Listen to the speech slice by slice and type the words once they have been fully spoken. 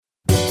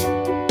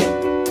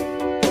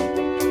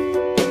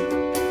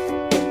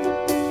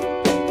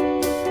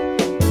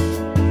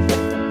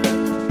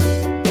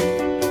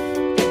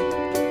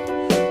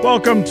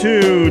Welcome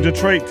to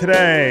Detroit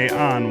Today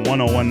on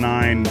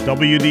 1019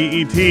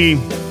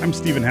 WDET. I'm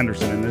Stephen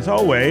Henderson, and as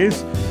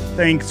always,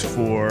 thanks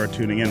for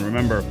tuning in.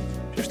 Remember,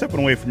 if you're stepping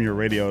away from your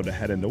radio to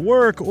head into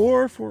work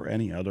or for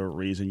any other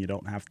reason, you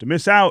don't have to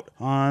miss out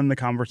on the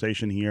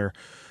conversation here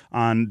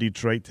on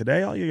Detroit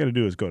Today. All you got to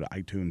do is go to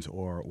iTunes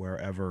or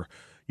wherever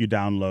you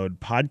download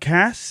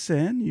podcasts,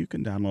 and you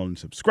can download and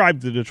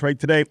subscribe to Detroit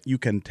Today. You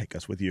can take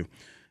us with you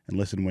and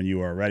listen when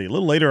you are ready. A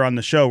little later on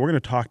the show, we're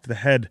going to talk to the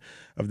head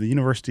of the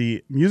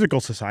University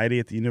Musical Society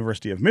at the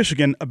University of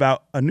Michigan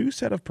about a new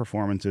set of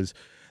performances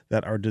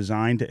that are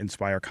designed to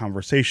inspire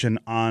conversation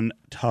on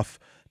tough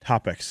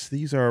topics.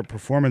 These are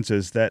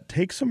performances that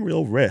take some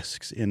real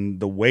risks in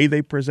the way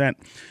they present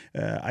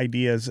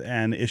ideas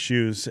and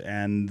issues,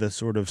 and the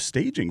sort of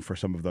staging for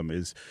some of them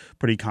is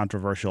pretty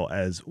controversial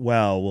as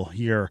well. We'll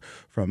hear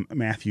from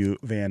Matthew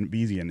Van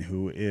Bezian,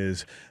 who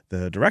is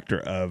the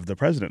the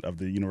president of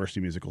the University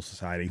Musical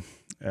Society,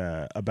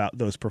 about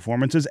those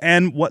performances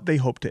and what they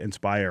hope to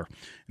inspire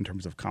in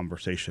terms of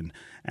conversation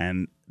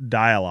and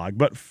dialogue.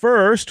 But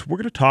first, we're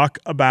going to talk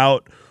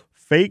about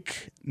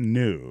fake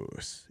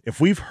news.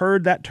 If we've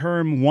heard that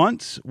term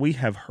once, we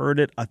have heard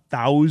it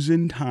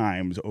 1,000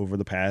 times over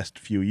the past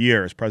few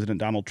years. President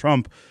Donald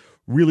Trump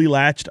really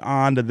latched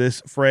on to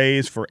this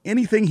phrase for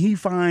anything he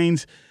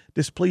finds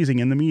displeasing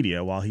in the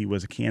media while he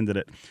was a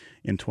candidate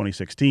in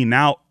 2016.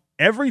 Now,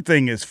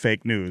 everything is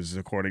fake news,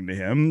 according to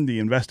him. The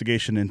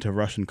investigation into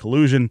Russian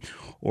collusion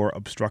or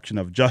obstruction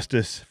of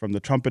justice from the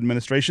Trump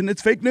administration,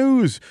 it's fake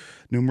news.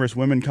 Numerous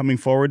women coming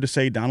forward to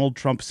say Donald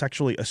Trump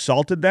sexually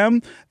assaulted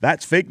them,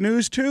 that's fake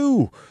news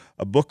too.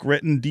 A book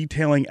written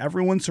detailing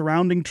everyone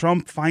surrounding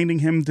Trump, finding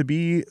him to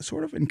be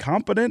sort of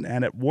incompetent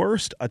and at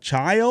worst a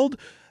child,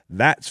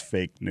 that's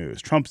fake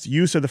news. Trump's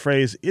use of the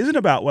phrase isn't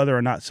about whether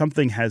or not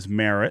something has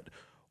merit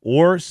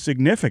or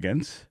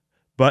significance,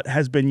 but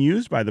has been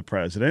used by the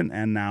president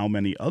and now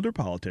many other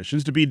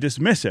politicians to be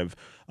dismissive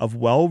of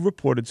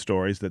well-reported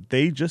stories that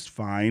they just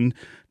find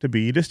to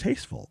be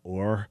distasteful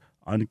or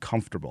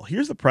uncomfortable.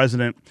 Here's the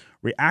president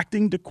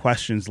reacting to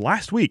questions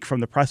last week from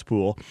the press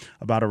pool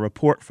about a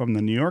report from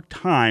the New York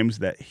Times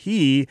that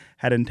he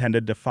had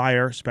intended to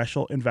fire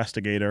special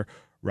investigator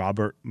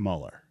Robert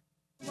Mueller.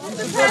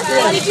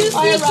 Why did you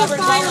fire Robert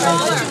Mueller? You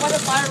want to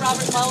fire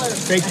Robert Mueller?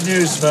 Fake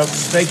news,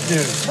 folks. Fake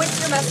news. What's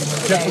your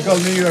message today? Typical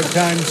New York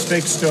Times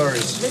fake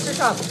stories. Mr.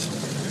 Trump.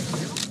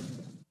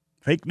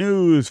 Fake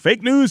news.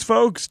 Fake news,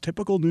 folks.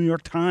 Typical New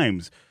York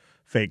Times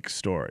fake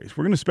stories.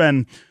 We're going to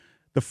spend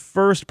the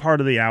first part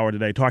of the hour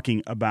today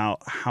talking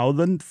about how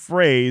the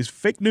phrase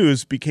fake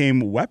news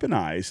became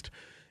weaponized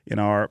in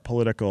our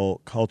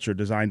political culture,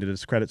 designed to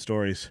discredit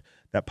stories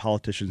that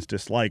politicians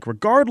dislike,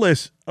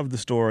 regardless of the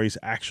story's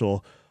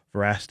actual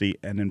veracity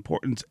and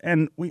importance.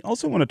 And we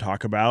also want to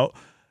talk about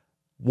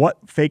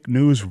what fake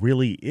news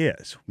really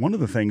is. One of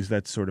the things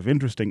that's sort of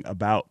interesting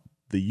about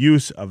the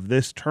use of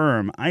this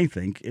term, I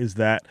think, is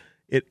that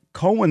it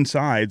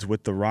coincides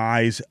with the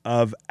rise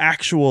of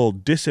actual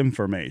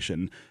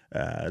disinformation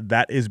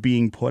that is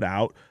being put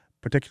out,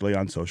 particularly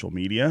on social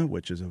media,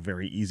 which is a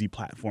very easy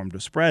platform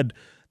to spread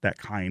that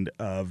kind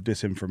of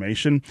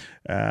disinformation.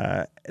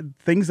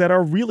 Things that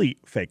are really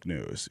fake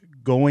news,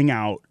 going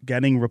out,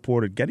 getting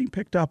reported, getting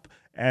picked up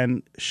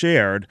and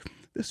shared.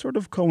 This sort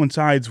of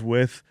coincides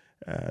with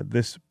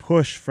this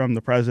push from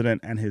the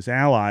president and his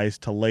allies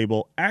to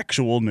label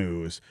actual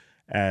news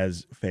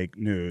as fake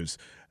news.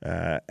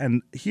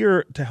 And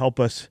here to help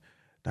us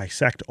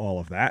dissect all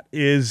of that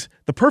is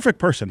the perfect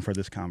person for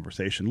this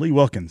conversation. Lee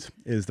Wilkins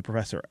is the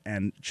professor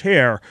and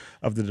chair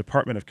of the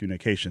Department of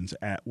Communications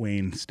at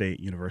Wayne State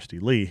University.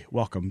 Lee,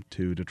 welcome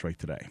to Detroit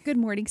Today. Good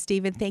morning,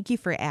 Stephen. Thank you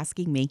for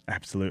asking me.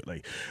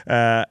 Absolutely.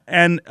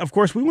 And of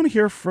course, we want to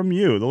hear from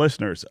you, the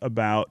listeners,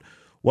 about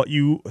what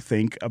you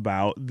think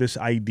about this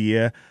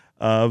idea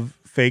of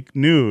fake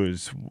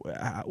news.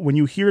 When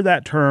you hear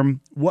that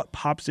term, what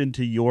pops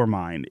into your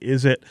mind?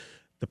 Is it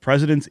the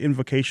president's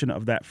invocation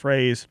of that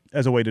phrase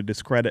as a way to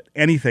discredit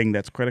anything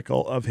that's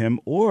critical of him,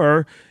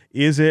 or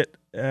is it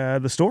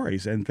the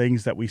stories and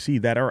things that we see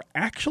that are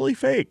actually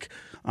fake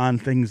on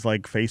things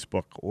like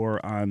Facebook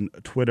or on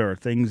Twitter,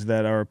 things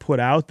that are put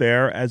out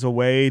there as a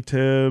way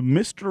to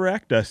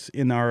misdirect us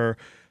in our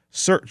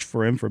search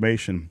for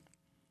information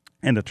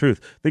and the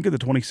truth? Think of the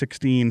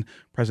 2016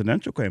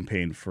 presidential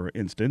campaign, for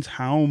instance.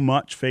 How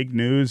much fake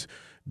news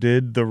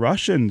did the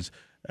Russians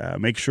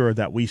make sure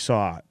that we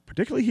saw,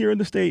 particularly here in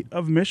the state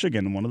of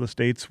Michigan, one of the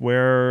states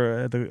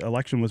where the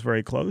election was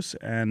very close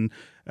and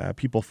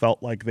people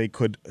felt like they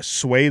could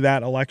sway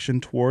that election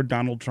toward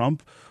Donald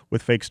Trump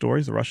with fake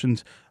stories. The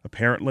Russians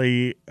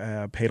apparently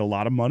paid a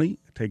lot of money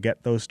to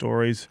get those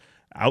stories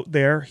out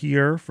there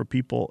here for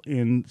people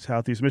in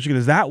Southeast Michigan.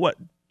 Is that what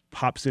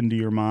pops into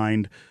your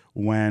mind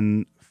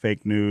when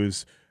fake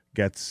news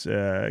gets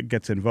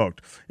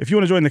invoked? If you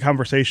want to join the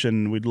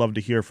conversation, we'd love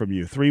to hear from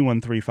you.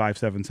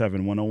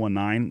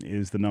 313-577-1019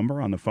 is the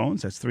number on the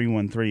phones. That's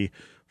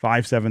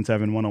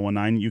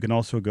 313-577-1019. You can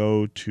also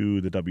go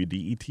to the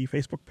WDET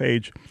Facebook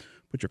page,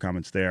 put your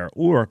comments there,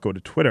 or go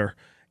to Twitter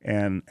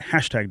and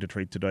hashtag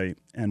Detroit Today,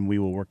 and we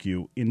will work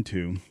you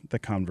into the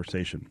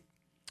conversation.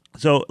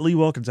 So, Lee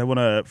Wilkins, I want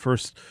to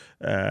first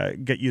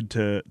get you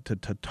to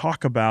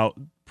talk about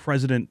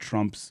President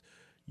Trump's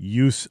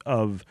use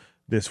of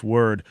this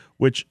word,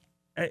 which,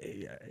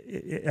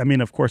 I mean,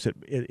 of course, it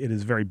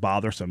is very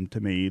bothersome to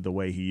me, the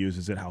way he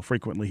uses it, how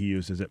frequently he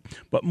uses it.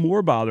 But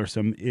more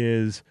bothersome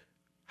is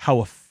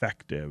how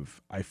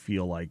effective I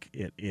feel like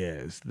it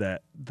is,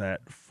 that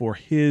for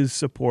his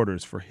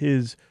supporters, for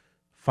his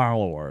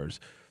followers,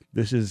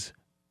 this is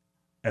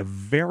a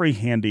very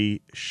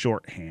handy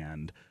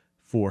shorthand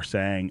for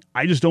saying,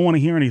 I just don't want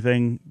to hear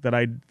anything that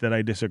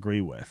I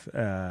disagree with,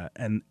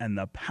 and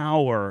the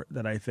power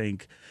that I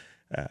think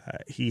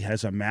he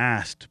has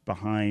amassed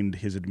behind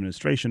his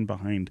administration,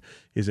 behind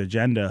his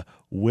agenda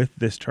with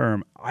this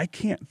term. I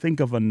can't think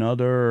of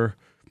another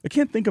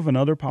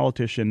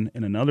politician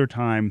in another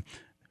time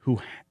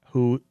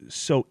who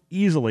so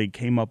easily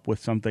came up with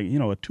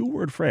something, a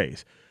two-word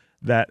phrase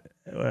that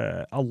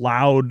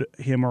allowed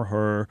him or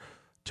her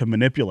to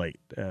manipulate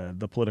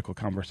the political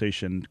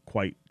conversation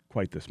quite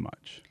this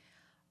much.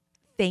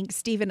 Thanks,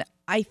 Stephen.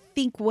 I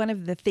think one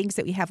of the things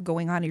that we have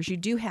going on is you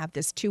do have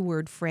this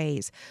two-word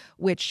phrase,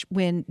 which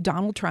when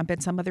Donald Trump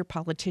and some other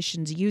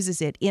politicians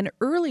uses it in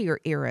earlier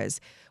eras,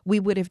 we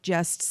would have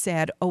just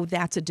said, oh,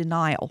 that's a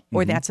denial,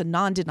 or that's a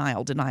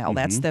non-denial denial.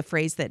 That's the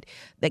phrase that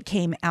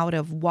came out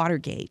of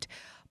Watergate.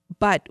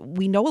 But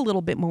we know a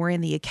little bit more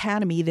in the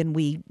academy than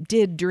we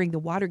did during the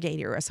Watergate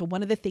era. So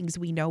one of the things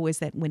we know is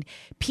that when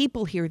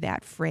people hear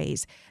that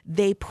phrase,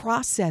 they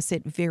process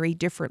it very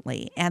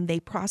differently, and they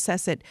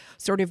process it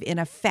sort of in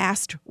a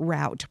fast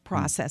route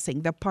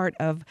processing. The part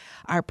of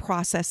our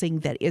processing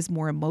that is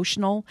more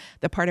emotional,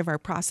 the part of our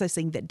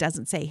processing that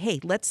doesn't say, hey,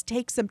 let's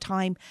take some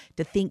time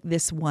to think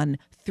this one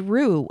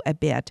through a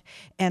bit.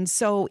 And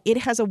so it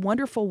has a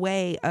wonderful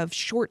way of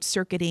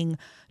short-circuiting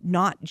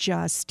not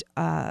just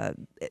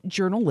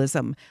journalism,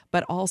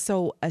 but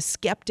also a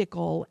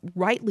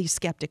rightly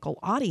skeptical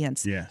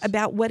audience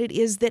about what it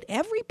is that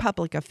every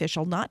public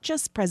official, not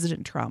just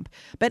President Trump,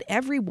 but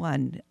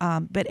everyone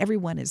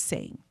is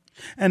saying.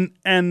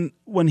 And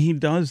when he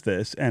does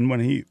this, and when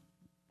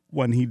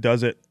he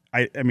does it,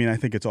 I mean, I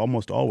think it's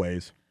almost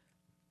always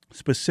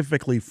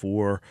specifically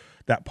for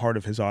that part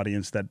of his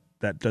audience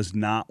that does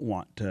not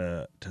want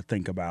to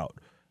think about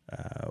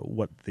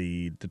what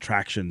the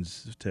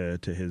detractions to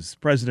his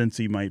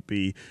presidency might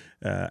be.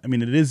 I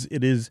mean, it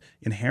is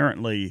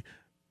inherently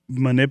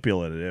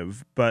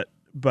manipulative, but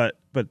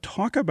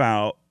talk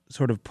about,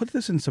 sort of put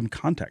this in some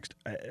context.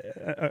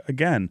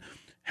 Again,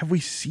 have we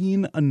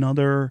seen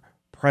another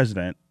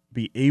president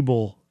be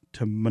able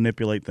to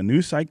manipulate the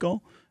news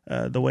cycle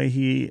the way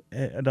he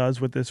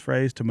does with this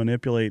phrase, to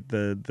manipulate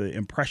the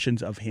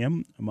impressions of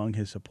him among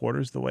his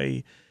supporters the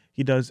way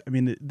he does? I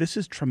mean, this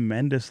is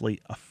tremendously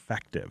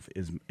effective,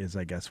 is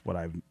I guess what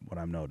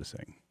I'm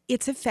noticing.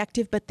 It's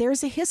effective, but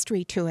there's a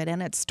history to it,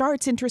 and it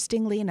starts,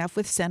 interestingly enough,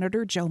 with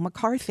Senator Joe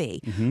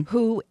McCarthy,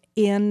 who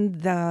in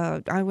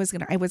the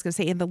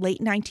in the late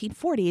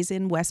 1940s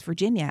in West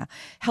Virginia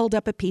held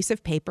up a piece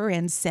of paper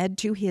and said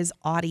to his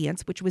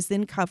audience, which was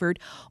then covered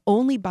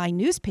only by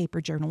newspaper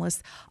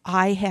journalists,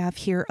 I have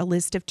here a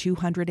list of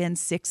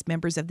 206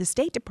 members of the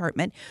State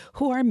Department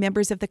who are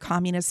members of the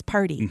Communist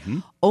Party.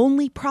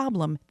 Only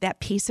problem, that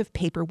piece of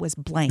paper was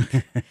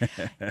blank.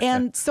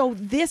 And so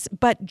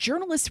but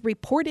journalists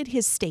reported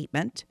his statement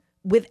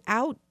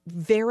without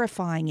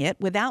verifying it,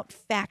 without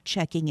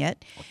fact-checking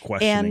it. Or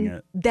questioning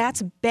it.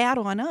 That's bad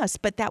on us,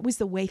 but that was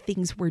the way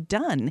things were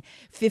done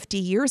 50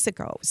 years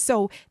ago.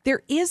 So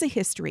there is a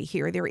history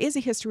here. There is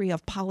a history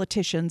of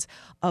politicians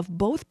of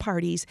both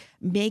parties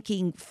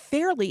making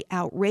fairly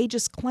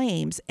outrageous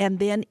claims, and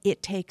then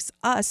it takes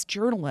us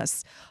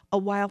journalists a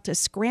while to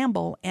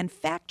scramble and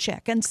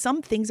fact-check, and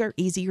some things are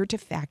easier to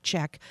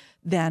fact-check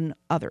than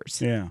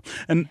others. Yeah.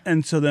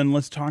 And so then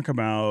let's talk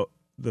about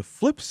the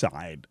flip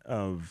side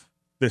of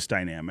this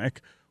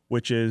dynamic,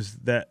 which is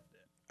that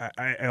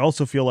I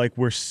also feel like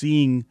we're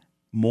seeing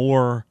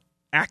more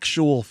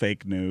actual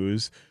fake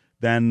news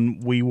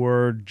than we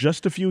were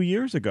just a few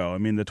years ago. I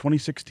mean, the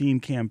 2016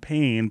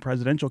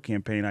 presidential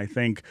campaign, I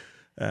think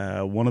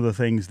one of the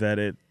things that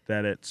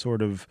it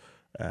sort of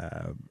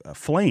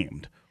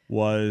flamed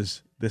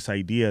was this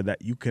idea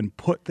that you can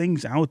put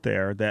things out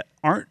there that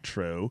aren't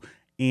true,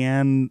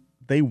 and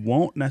they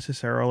won't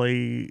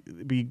necessarily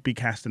be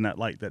cast in that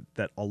light,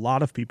 that a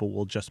lot of people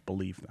will just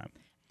believe them.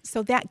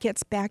 So that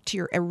gets back to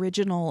your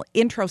original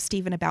intro,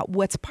 Stephen, about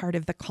what's part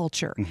of the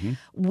culture.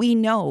 We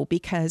know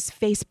because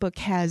Facebook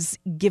has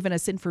given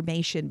us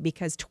information,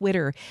 because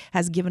Twitter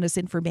has given us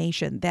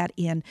information, that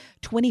in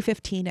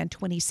 2015 and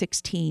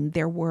 2016,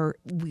 there were,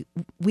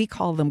 we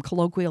call them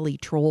colloquially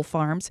troll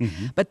farms,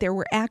 but there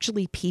were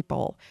actually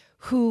people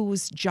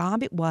whose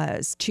job it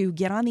was to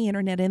get on the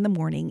internet in the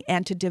morning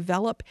and to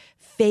develop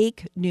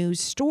fake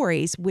news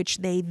stories, which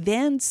they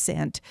then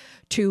sent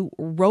to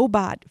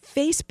robot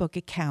Facebook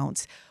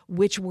accounts,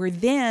 which were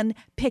then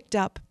picked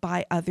up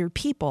by other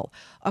people.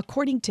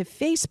 According to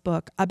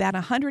Facebook, about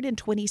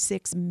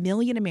 126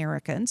 million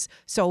Americans,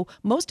 so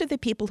most of the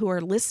people who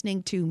are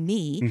listening to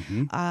me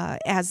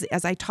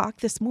as I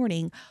talk this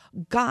morning,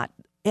 got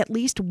at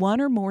least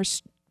one or more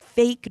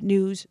fake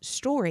news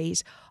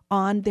stories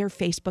on their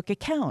Facebook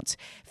accounts.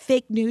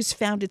 Fake news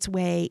found its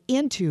way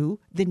into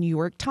the New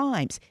York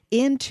Times,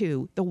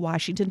 into the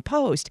Washington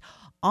Post,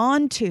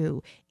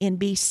 onto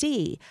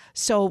NBC.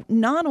 So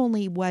not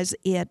only was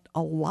it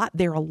a lot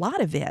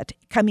of it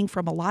coming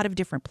from a lot of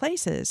different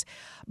places,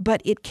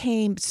 but it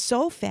came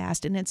so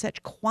fast and in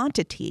such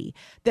quantity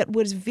that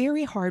was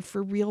very hard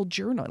for real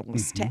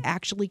journalists to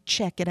actually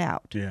check it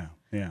out. Yeah.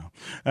 Yeah.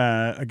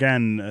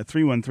 Again,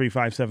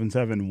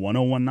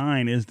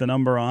 313-577-1019 is the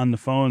number on the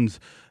phones.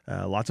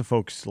 Lots of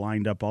folks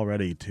lined up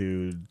already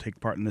to take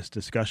part in this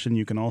discussion.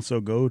 You can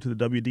also go to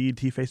the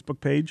WDET Facebook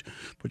page,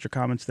 put your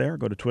comments there,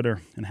 go to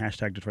Twitter and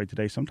hashtag Detroit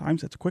Today.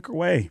 Sometimes it's a quicker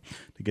way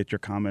to get your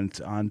comments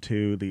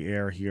onto the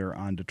air here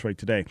on Detroit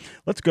Today.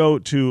 Let's go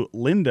to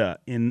Linda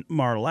in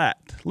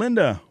Marlette.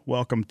 Linda,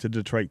 welcome to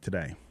Detroit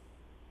Today.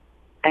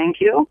 Thank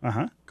you.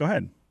 Go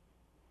ahead.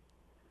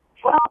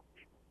 Well,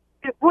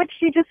 what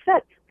she just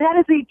said, that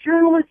is a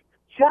journalist's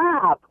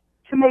job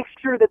to make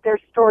sure that their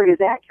story is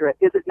accurate,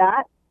 is it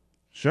not?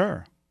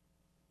 Sure.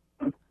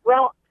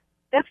 Well,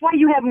 that's why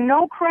you have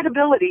no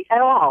credibility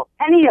at all,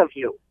 any of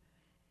you,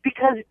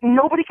 because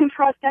nobody can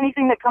trust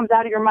anything that comes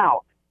out of your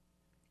mouth.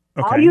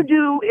 Okay. All you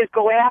do is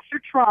go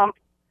after Trump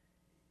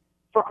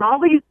for all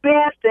these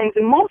bad things,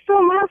 and most of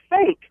them are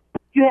fake.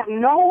 You have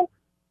no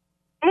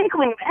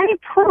inkling of any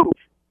proof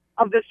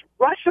of this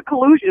Russia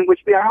collusion,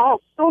 which we are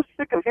all so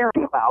sick of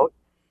hearing about.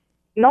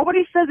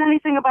 Nobody says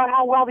anything about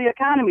how well the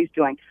economy's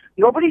doing.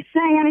 Nobody's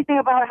saying anything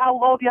about how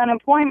low the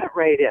unemployment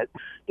rate is.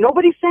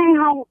 Nobody's saying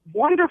how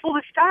wonderful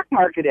the stock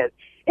market is.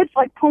 It's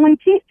like pulling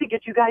teeth to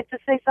get you guys to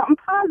say something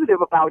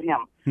positive about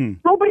him.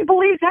 Nobody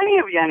believes any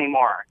of you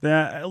anymore.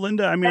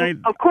 Linda, I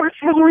mean, of course,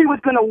 Hillary was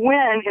going to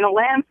win in a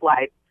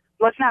landslide.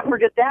 Let's not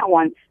forget that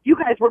one. You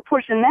guys were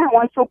pushing that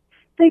one, so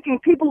thinking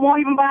people won't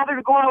even bother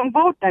to go out and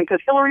vote then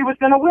because Hillary was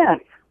going to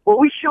win. Well,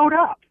 we showed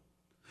up.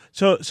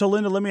 So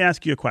Linda, let me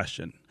ask you a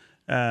question.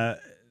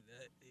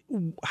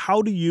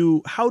 How do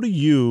you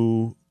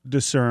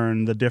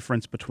discern the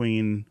difference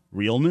between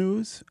real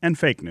news and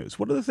fake news?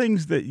 What are the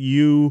things that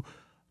you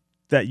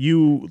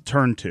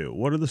turn to?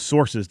 What are the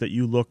sources that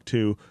you look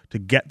to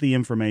get the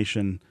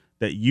information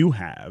that you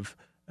have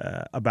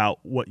about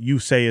what you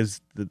say is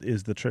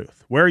the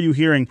truth? Where are you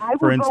hearing,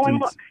 for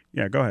instance?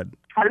 Yeah, go ahead.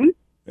 Pardon?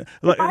 If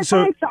I find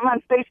something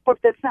on Facebook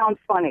that sounds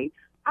funny,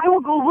 I will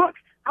go look.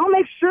 I'll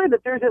make sure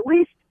that there's at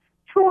least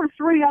 2 or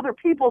 3 other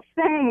people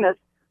saying this.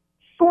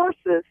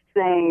 Sources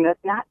saying that,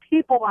 not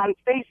people on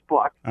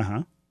Facebook,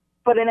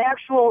 but an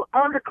actual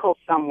article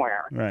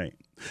somewhere. Right.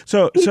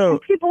 So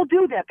people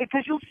do that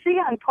because you'll see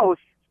on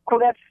posts, oh,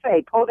 that's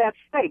fake,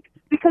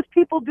 because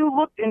people do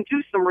look and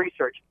do some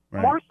research,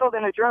 more so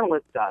than a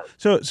journalist does.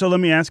 So let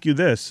me ask you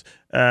this: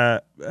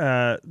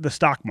 the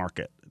stock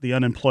market, the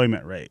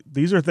unemployment rate.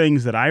 These are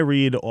things that I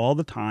read all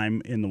the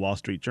time in the Wall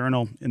Street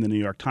Journal, in the New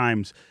York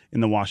Times,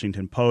 in the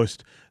Washington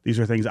Post. These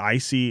are things I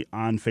see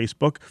on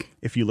Facebook.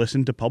 If you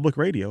listen to public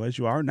radio, as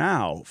you are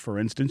now, for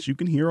instance, you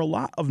can hear a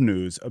lot of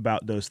news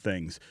about those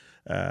things.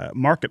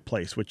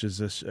 Marketplace, which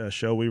is a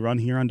show we run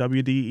here on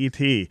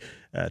WDET,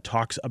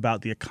 talks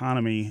about the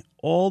economy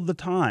all the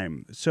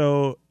time.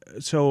 So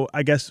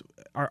I guess,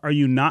 are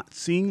you not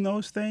seeing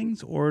those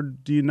things, or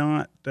do you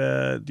not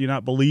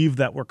believe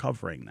that we're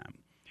covering them?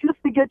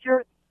 Just to get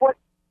your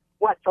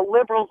what the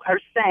liberals are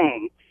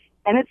saying,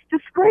 and it's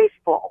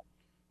disgraceful.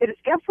 It is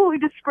absolutely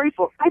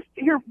disgraceful. I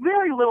hear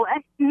very little,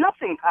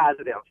 nothing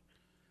positive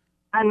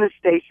on this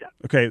station.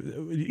 Okay,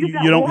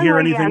 you don't hear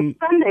anything on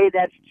Sunday.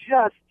 That's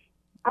just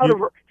out of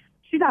her.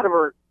 She's out of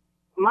her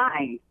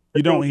mind.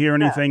 You don't hear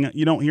anything.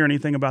 You don't hear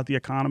anything about the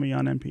economy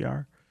on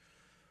NPR.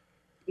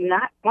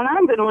 Not when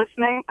I've been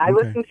listening. I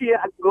listen to you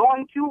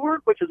going to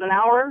work, which is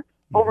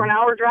over an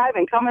hour drive,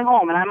 and coming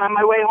home, and I'm on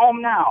my way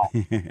home now.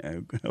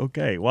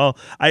 Okay. Well,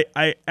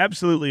 I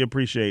absolutely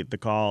appreciate the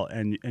call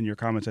and your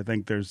comments. I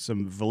think there's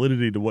some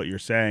validity to what you're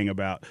saying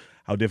about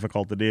how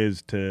difficult it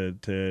is to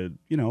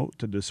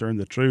discern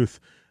the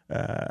truth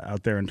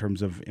out there in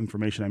terms of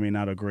information. I may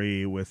not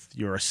agree with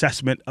your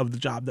assessment of the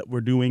job that we're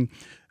doing,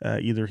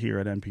 either here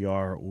at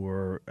NPR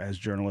or as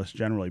journalists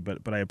generally,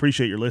 but I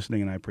appreciate your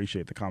listening, and I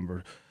appreciate the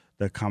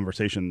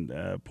conversation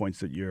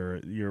points that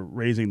you're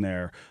raising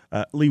there.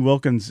 Lee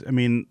Wilkins, I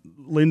mean,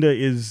 Linda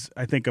is,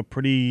 I think, a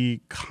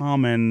pretty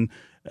common,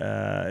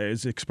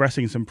 is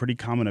expressing some pretty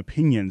common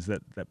opinions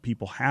that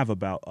people have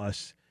about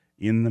us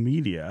in the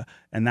media.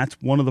 And that's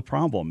one of the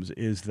problems,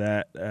 is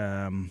that,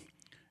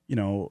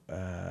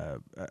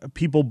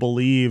 people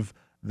believe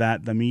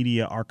that the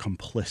media are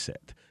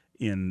complicit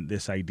in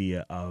this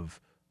idea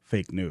of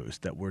fake news,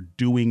 that we're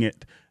doing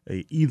it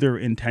either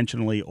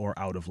intentionally or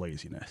out of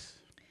laziness.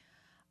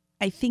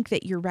 I think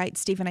that you're right,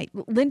 Stephen.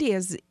 Linda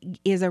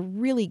is a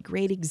really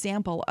great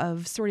example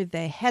of sort of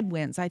the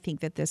headwinds I think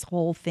that this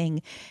whole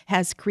thing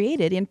has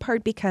created, in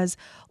part because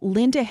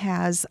Linda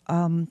has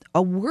a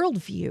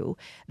worldview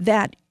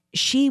that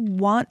she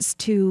wants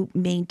to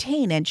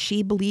maintain, and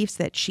she believes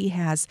that she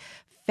has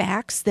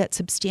facts that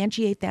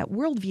substantiate that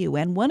worldview.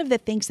 And one of the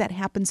things that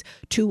happens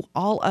to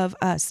all of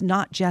us,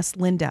 not just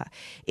Linda,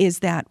 is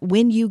that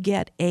when you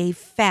get a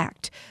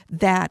fact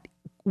that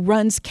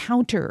runs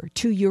counter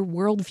to your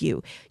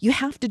worldview, you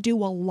have to do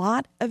a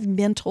lot of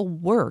mental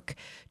work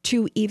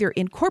to either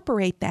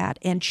incorporate that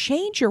and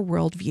change your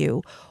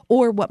worldview,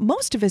 or what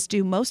most of us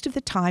do most of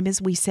the time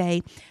is we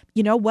say,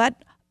 you know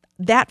what?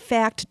 That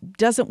fact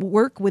doesn't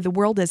work with the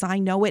world as I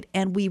know it,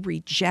 and we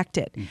reject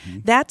it.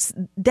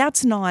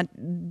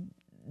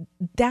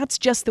 That's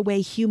just the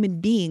way human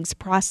beings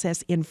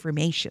process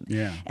information.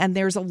 Yeah. And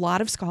there's a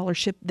lot of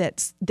scholarship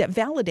that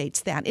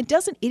validates that. It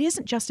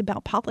isn't just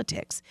about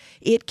politics.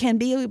 It can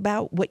be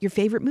about what your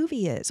favorite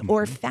movie is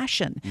or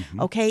fashion.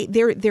 Okay?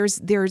 There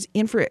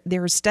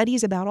are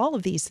studies about all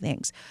of these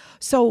things.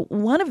 So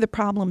one of the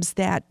problems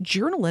that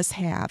journalists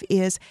have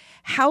is,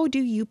 how do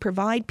you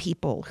provide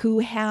people who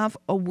have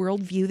a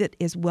worldview that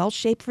is well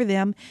shaped for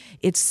them,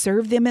 it's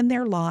served them in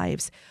their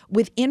lives,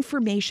 with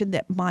information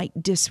that might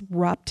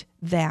disrupt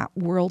that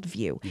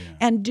worldview,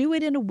 and do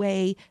it in a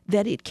way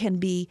that it can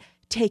be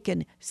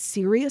taken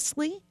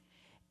seriously,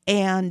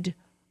 and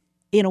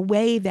in a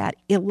way that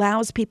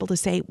allows people to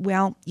say,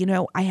 well,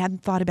 I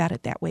hadn't thought about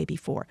it that way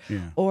before,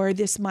 or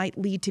this might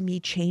lead to me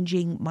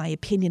changing my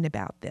opinion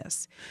about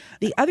this.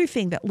 The other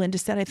thing that Linda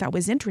said I thought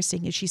was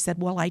interesting is she said,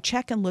 well, I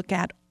check and look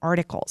at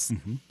articles.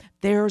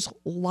 There's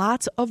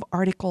lots of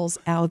articles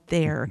out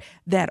there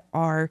that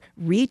are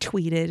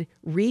retweeted,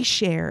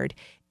 reshared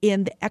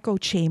in the echo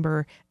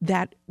chamber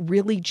that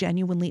really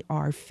genuinely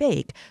are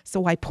fake.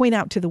 So I point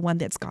out to the one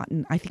that's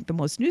gotten, I think, the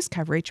most news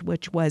coverage,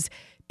 which was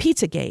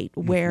Pizzagate,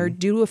 where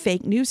due to a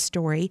fake news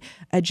story,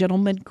 a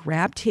gentleman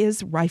grabbed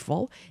his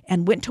rifle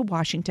and went to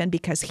Washington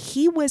because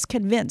he was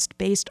convinced,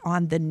 based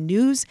on the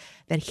news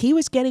that he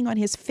was getting on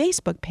his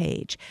Facebook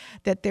page,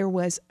 that there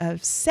was a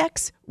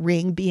sex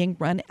ring being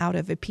run out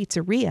of a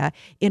pizzeria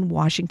in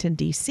Washington,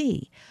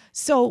 D.C.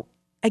 So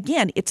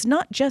again, it's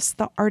not just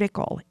the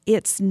article.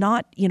 It's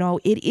not,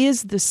 it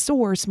is the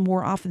source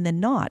more often than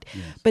not.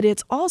 But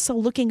it's also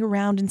looking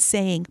around and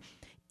saying,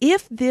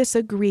 if this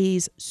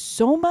agrees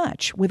so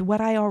much with what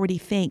I already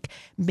think,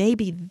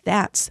 maybe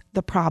that's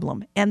the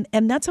problem. And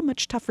that's a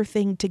much tougher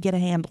thing to get a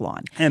handle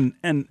on.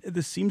 And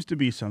this seems to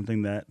be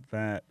something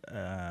that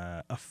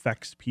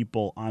affects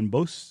people on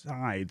both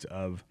sides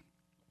of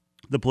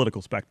the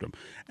political spectrum.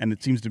 And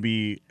it seems to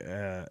be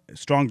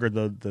stronger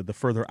the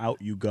further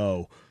out you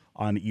go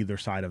on either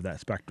side of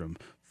that spectrum,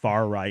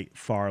 far right,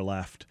 far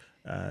left.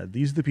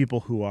 These are the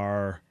people who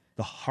are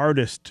the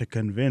hardest to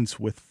convince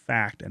with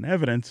fact and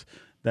evidence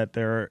that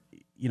there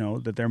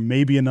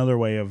may be another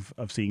way of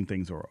seeing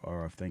things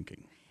or of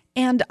thinking.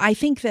 And I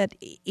think that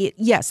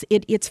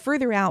it's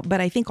further out, but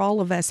I think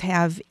all of us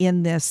have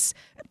in this.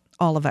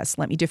 All of us,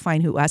 let me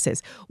define who us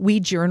is. We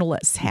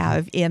journalists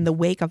have, in the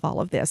wake of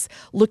all of this,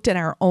 looked at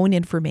our own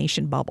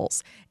information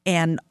bubbles.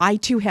 And I,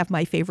 too, have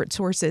my favorite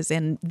sources,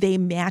 and they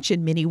match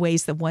in many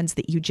ways the ones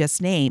that you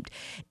just named.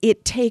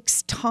 It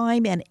takes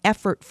time and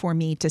effort for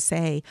me to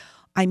say,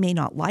 I may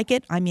not like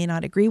it, I may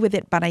not agree with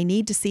it, but I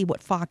need to see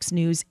what Fox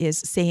News is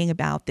saying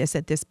about this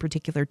at this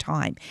particular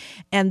time.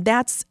 And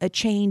that's a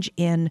change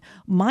in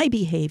my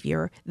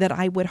behavior that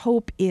I would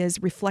hope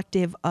is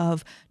reflective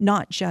of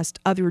not just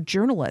other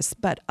journalists,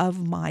 but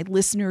of my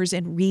listeners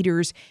and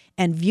readers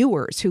and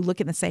viewers who look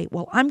at it and say,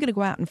 well, I'm going to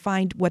go out and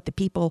find what the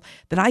people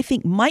that I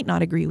think might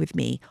not agree with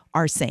me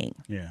are saying.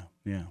 Yeah.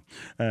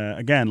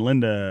 Again,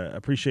 Linda,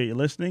 appreciate you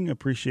listening.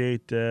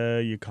 Appreciate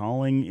you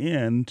calling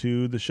in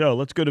to the show.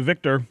 Let's go to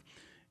Victor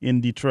in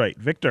Detroit.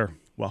 Victor,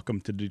 welcome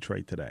to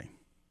Detroit Today.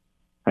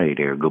 Hey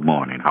there. Good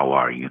morning. How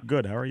are you?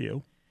 Good. How are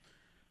you?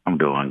 I'm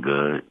doing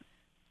good.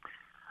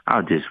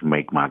 I'll just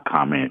make my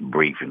comment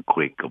brief and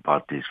quick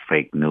about this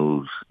fake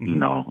news,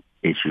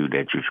 issue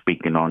that you're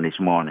speaking on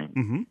this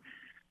morning.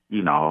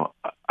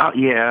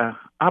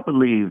 I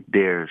believe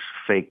there's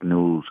fake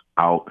news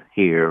out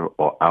here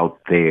or out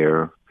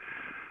there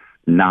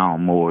now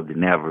more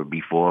than ever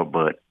before,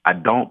 but I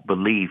don't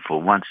believe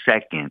for 1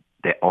 second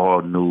that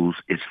all news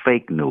is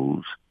fake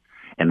news.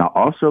 And I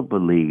also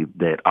believe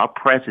that our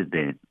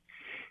president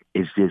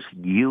is just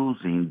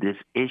using this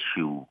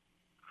issue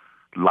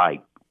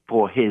like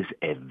for his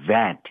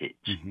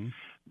advantage,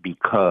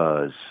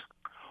 because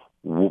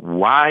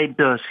why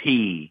does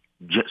he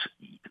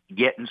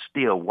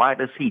why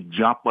does he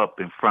jump up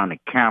in front of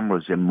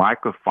cameras and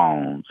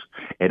microphones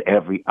at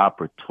every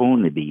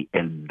opportunity?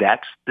 And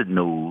that's the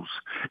news,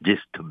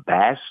 just to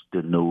bash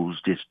the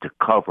news, just to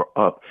cover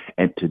up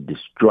and to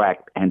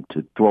distract and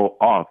to throw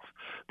off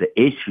the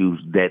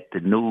issues that the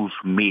news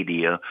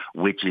media,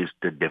 which is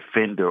the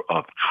defender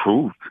of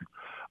truth,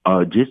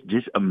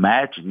 just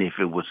imagine if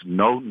it was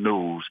no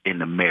news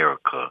in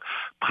America.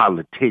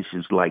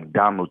 politicians like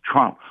Donald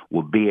Trump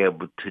will be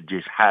able to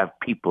just have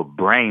people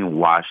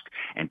brainwashed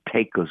and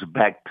take us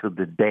back to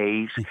the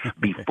days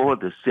before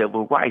the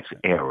civil rights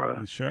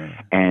era. Sure.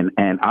 And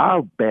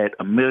I'll bet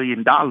 $1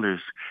 million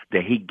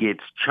that he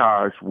gets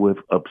charged with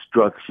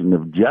obstruction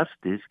of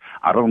justice.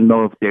 I don't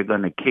know if they're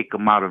going to kick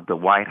him out of the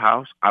White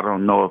House. I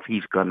don't know if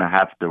he's going to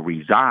have to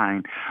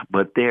resign,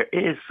 but there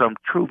is some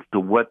truth to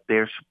what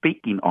they're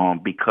speaking on,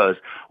 because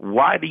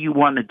why do you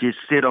want to just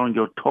sit on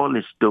your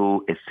toilet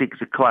stool at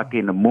 6 o'clock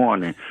in the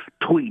morning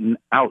tweeting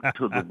out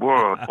to the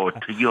world or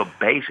to your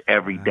base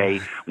every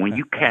day when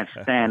you can't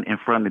stand in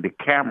front of the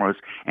cameras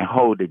and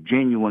hold a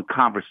genuine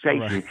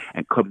conversation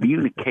and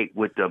communicate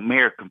with the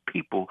American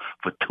people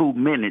for 2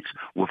 minutes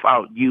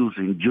without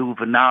using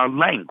juvenile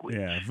language?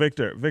 Yeah,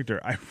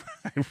 Victor, I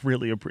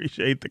really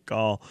appreciate the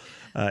call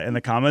and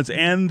the comments,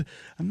 and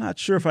I'm not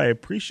sure if I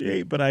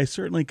appreciate, but I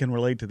certainly can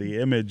relate to the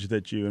image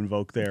that you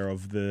invoke there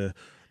of the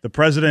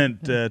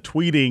president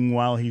tweeting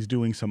while he's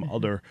doing some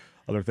other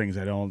things.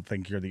 I don't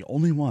think you're the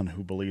only one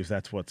who believes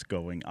that's what's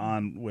going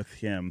on with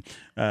him.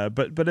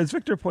 But as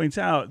Victor points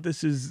out,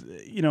 this is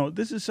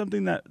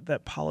something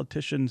that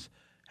politicians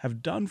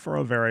have done for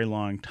a very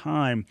long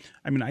time.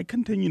 I mean, I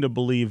continue to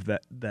believe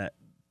that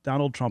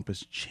Donald Trump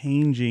is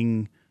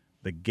changing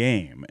the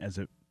game as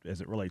it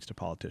relates to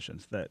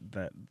politicians. That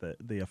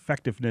the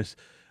effectiveness,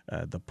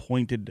 the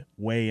pointed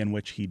way in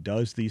which he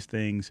does these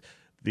things,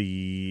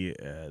 the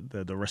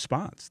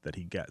response that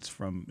he gets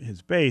from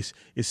his base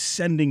is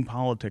sending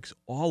politics,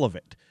 all of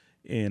it,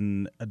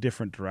 in a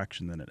different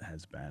direction than it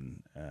has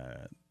been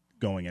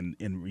going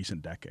in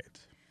recent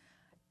decades.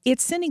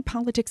 It's sending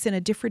politics in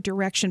a different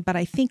direction, but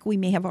I think we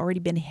may have already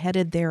been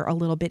headed there a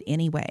little bit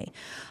anyway.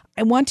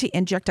 I want to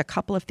inject a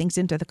couple of things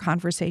into the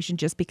conversation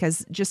just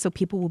so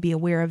people will be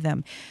aware of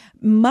them.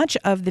 Much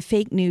of the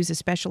fake news,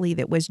 especially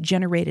that was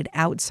generated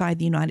outside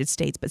the United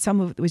States, but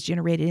some of it was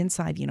generated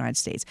inside the United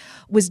States,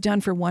 was done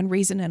for one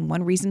reason and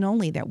one reason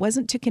only. That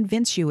wasn't to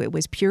convince you. It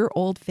was pure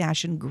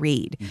old-fashioned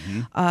greed.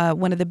 Mm-hmm.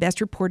 One of the best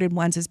reported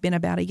ones has been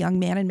about a young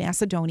man in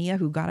Macedonia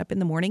who got up in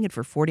the morning and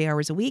for 40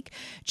 hours a week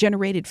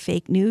generated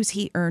fake news.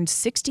 He earned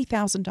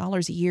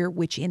 $60,000 a year,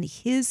 which in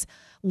his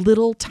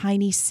little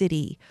tiny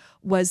city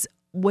was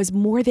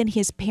more than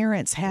his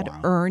parents had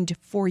earned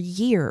for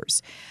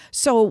years.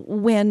 So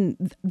when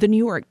the New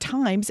York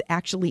Times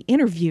actually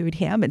interviewed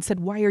him and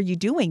said, "Why are you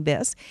doing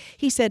this?"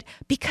 he said,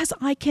 "Because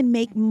I can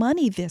make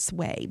money this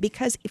way,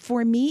 because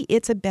for me,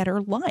 it's a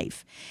better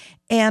life."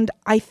 And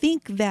I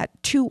think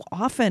that too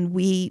often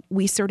we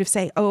sort of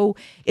say, "Oh,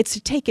 it's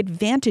to take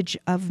advantage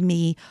of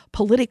me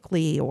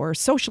politically or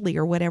socially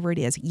or whatever it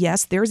is."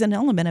 Yes, there's an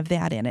element of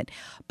that in it.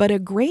 But a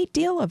great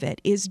deal of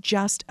it is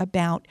just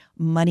about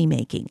money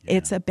making. Yeah.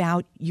 It's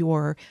about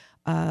your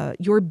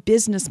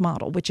business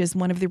model, which is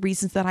one of the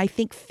reasons that I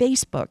think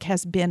Facebook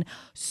has been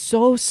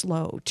so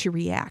slow to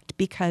react,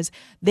 because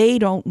they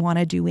don't want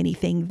to do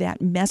anything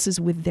that messes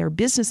with their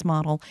business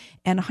model,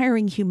 and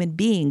hiring human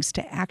beings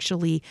to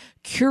actually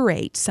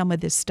curate some of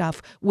this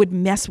stuff would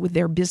mess with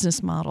their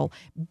business model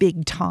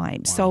big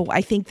time. Wow. So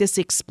I think this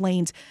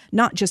explains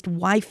not just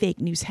why fake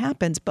news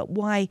happens, but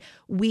why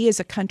we as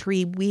a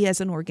country, we as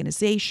an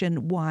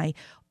organization, why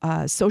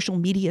social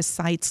media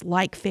sites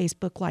like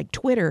Facebook, like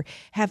Twitter,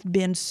 have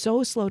been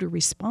so slow to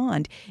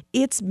respond.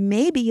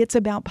 Maybe it's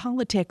about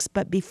politics,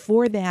 but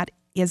before that,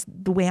 is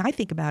the way I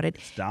think about it,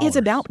 it's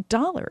about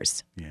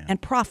dollars and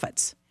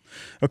profits.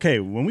 Okay,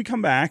 when we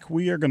come back,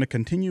 we are going to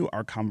continue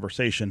our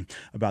conversation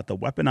about the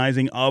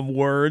weaponizing of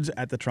words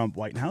at the Trump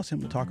White House, and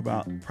we'll talk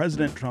about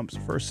President Trump's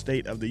first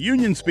State of the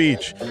Union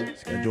speech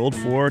scheduled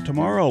for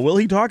tomorrow. Will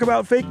he talk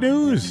about fake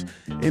news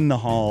in the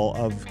Hall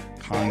of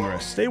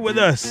Congress? Stay with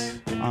us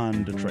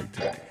on Detroit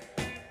Today.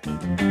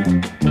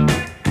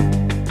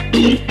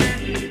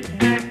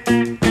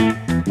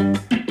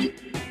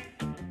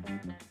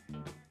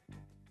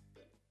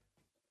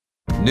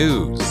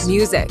 News,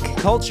 music,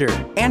 culture,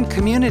 and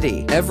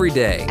community. every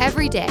day.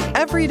 Every day.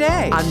 Every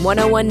day. On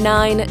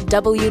 101.9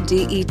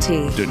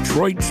 WDET.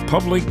 Detroit's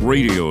public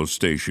radio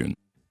station.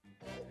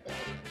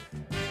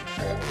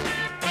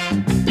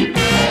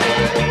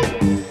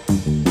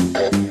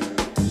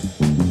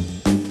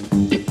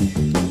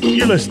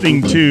 You're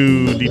listening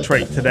to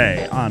Detroit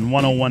Today on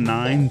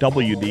 101.9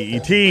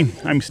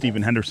 WDET. I'm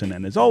Stephen Henderson,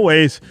 and as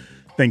always,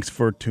 thanks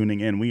for tuning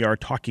in. We are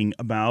talking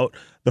about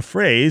the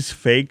phrase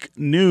fake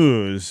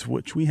news,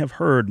 which we have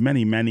heard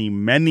many, many,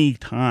 many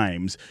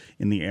times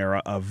in the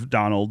era of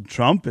Donald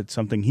Trump. It's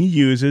something he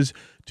uses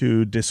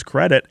to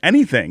discredit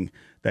anything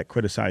that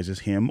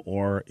criticizes him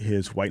or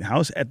his White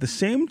House. At the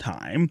same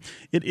time,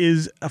 it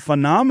is a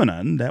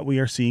phenomenon that we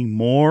are seeing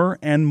more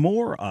and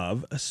more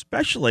of,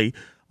 especially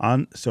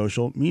on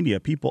social media.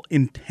 People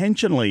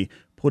intentionally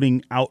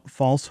putting out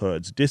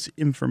falsehoods,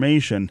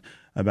 disinformation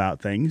about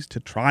things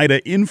to try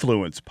to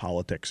influence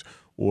politics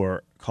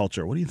or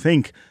culture. What do you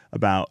think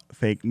about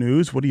fake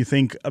news? What do you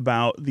think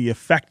about the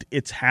effect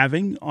it's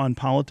having on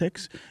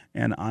politics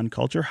and on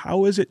culture?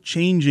 How is it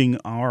changing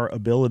our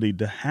ability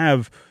to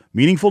have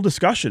meaningful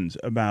discussions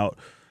about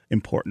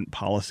important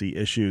policy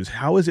issues.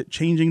 How is it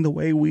changing the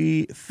way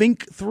we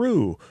think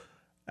through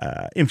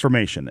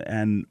information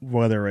and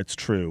whether it's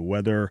true,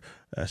 whether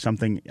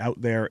something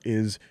out there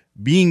is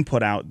being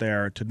put out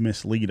there to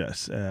mislead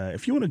us?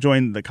 If you want to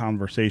join the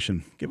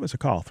conversation, give us a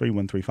call.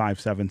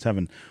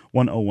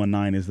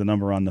 313-577-1019 is the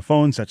number on the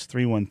phones. That's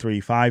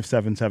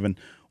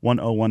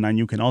 313-577-1019.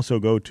 You can also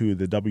go to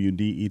the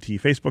WDET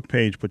Facebook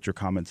page, put your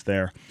comments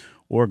there,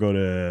 or go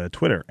to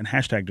Twitter and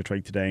hashtag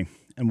Detroit Today,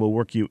 and we'll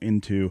work you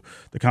into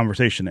the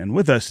conversation. And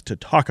with us to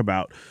talk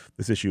about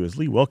this issue is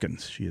Lee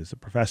Wilkins. She is a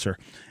professor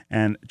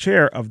and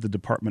chair of the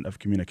Department of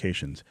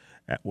Communications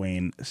at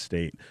Wayne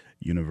State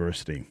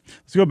University.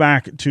 Let's go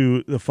back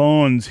to the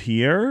phones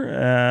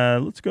here.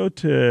 Let's go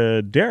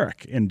to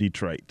Derek in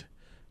Detroit.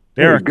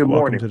 Derek, good welcome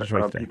morning, to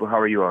Detroit Today. people. How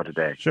are you all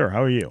today? Sure.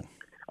 How are you?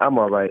 I'm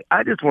all right.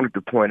 I just wanted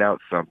to point out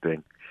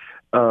something.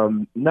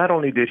 Not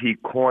only did he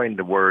coin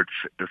the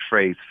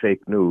phrase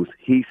fake news,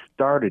 he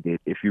started it,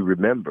 if you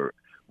remember,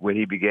 when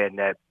he began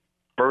that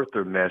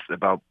birther mess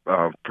about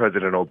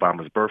President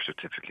Obama's birth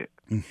certificate.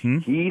 Mm-hmm.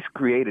 He's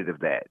creative of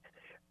that.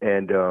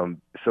 And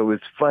so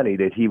it's funny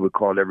that he would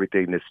call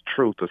everything that's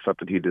truth or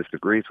something he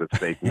disagrees with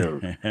fake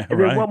news. And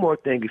then one more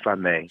thing, if I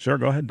may. Sure,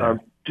 go ahead, Derek.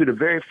 To the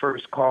very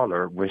first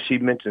caller, when she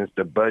mentions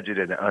the budget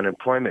and the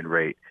unemployment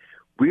rate,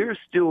 we're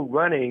still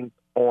running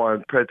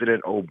on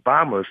President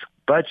Obama's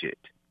budget,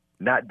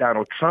 not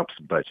Donald Trump's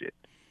budget.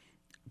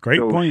 Great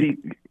point.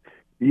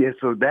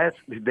 So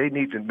they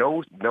need to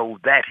know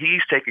that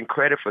he's taking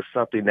credit for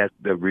something that's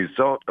the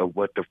result of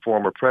what the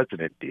former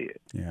president did.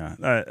 Yeah,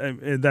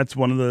 that's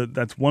one of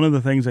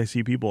the things I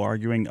see people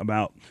arguing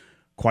about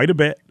quite a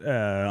bit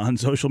on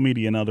social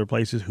media and other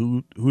places.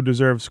 Who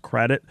deserves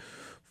credit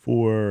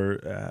for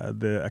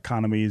the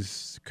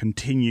economy's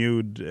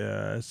continued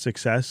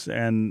success?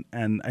 And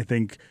I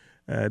think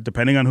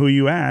depending on who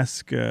you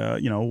ask,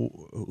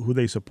 who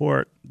they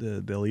support,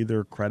 they'll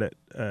either credit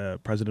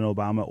President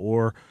Obama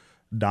or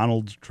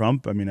Donald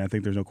Trump. I mean, I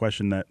think there's no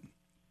question that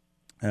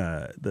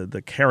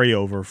the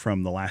carryover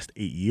from the last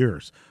 8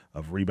 years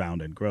of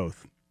rebound and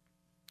growth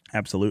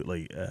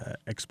absolutely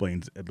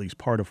explains at least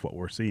part of what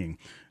we're seeing.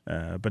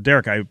 But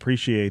Derek, I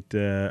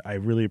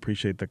really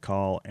appreciate the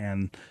call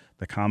and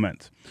the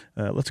comments.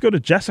 Let's go to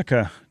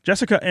Jessica.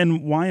 Jessica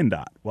in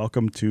Wyandotte.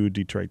 Welcome to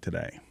Detroit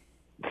Today.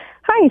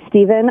 Hi,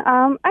 Stephen.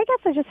 I guess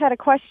I just had a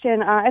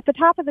question. At the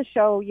top of the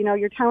show,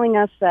 you're telling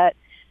us that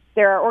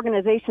there are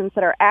organizations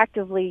that are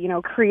actively,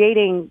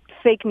 creating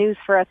fake news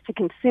for us to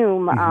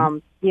consume,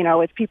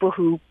 as people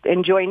who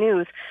enjoy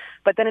news.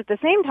 But then at the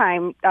same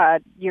time,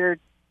 your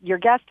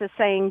guest is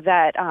saying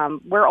that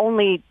we're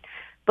only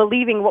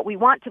believing what we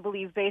want to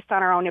believe based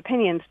on our own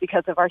opinions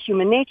because of our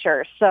human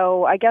nature.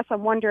 So I guess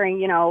I'm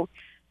wondering,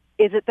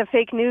 is it the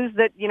fake news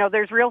that,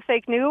 there's real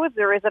fake news,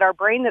 or is it our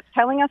brain that's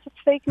telling us it's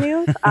fake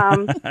news?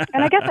 And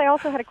I guess I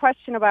also had a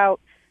question about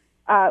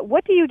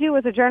what do you do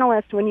as a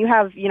journalist when you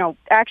have,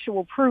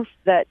 actual proof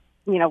that,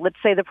 let's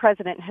say the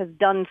president has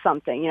done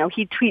something,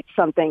 he tweets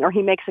something or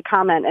he makes a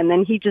comment and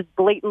then he just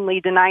blatantly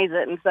denies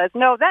it and says,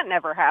 no, that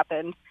never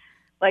happened.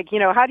 Like,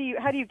 how do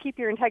you keep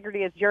your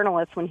integrity as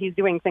journalists when he's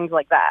doing things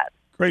like that?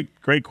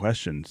 Great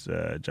questions,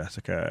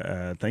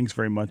 Jessica. Thanks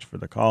very much for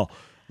the call.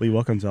 Lee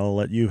Wilkins, I'll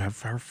let you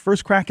have our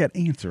first crack at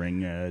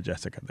answering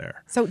Jessica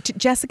there. So,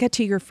 Jessica,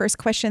 to your first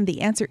question, the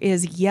answer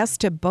is yes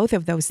to both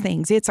of those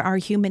things. It's our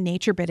human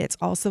nature, but it's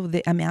also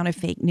the amount of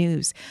fake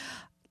news.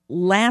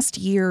 Last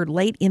year,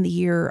 late in the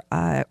year,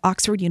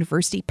 Oxford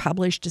University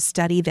published a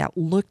study that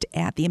looked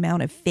at the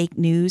amount of fake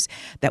news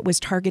that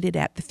was targeted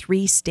at the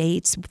 3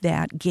 states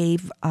that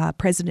gave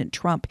President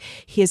Trump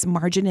his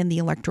margin in the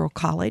Electoral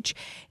College.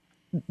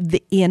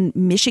 In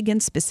Michigan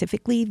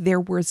specifically, there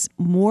was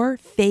more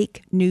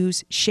fake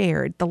news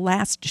shared the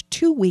last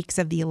 2 weeks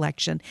of the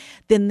election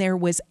than there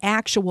was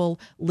actual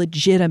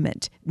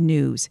legitimate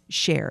news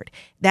shared.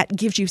 That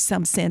gives you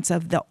some sense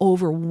of the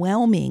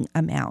overwhelming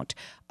amount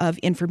of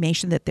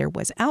information that there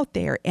was out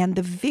there and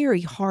the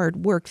very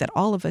hard work that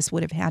all of us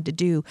would have had to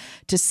do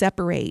to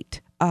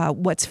separate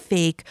what's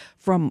fake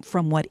from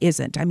what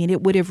isn't. I mean,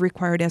 it would have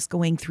required us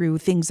going through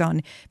things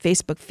on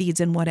Facebook feeds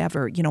and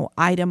whatever,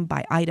 item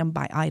by item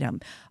by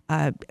item,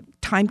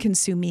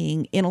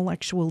 time-consuming,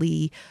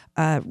 intellectually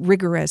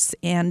rigorous,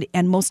 and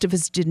most of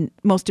us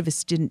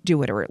didn't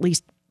do it, or at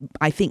least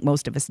I think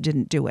most of us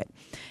didn't do it.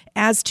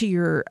 As to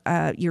your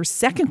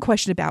second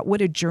question about what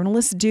do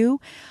journalists do,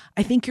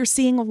 I think you're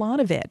seeing a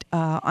lot of it.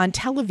 On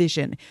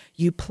television,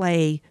 you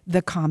play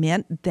the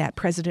comment that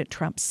President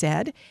Trump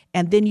said,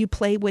 and then you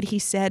play what he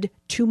said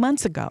 2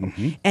 months ago.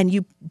 Mm-hmm. And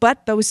you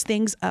butt those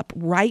things up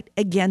right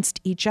against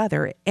each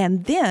other.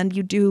 And then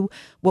you do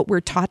what we're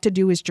taught to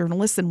do as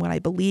journalists, and what I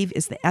believe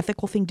is the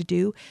ethical thing to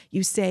do.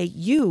 You say,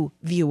 you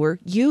viewer,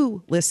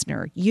 you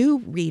listener, you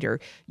reader,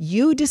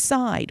 you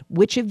decide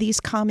which of these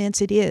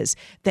comments it is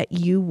that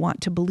you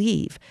want to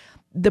believe.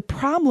 The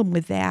problem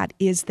with that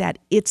is that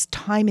it's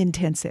time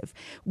intensive.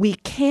 We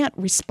can't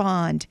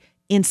respond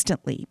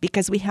instantly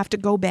because we have to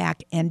go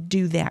back and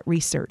do that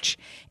research.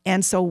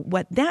 And so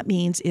what that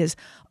means is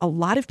a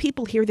lot of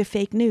people hear the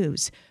fake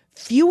news,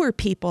 fewer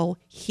people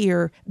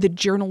hear the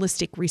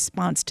journalistic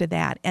response to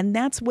that. And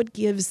that's what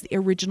gives the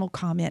original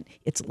comment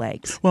its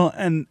legs. Well,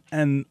 and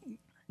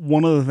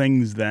one of the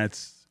things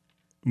that's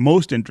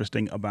most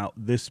interesting about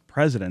this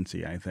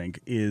presidency, I think,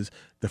 is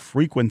the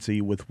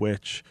frequency with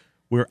which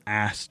we're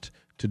asked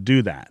to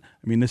do that.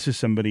 I mean, this is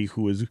somebody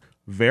who is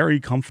very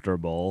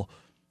comfortable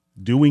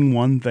doing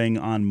one thing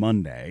on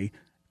Monday,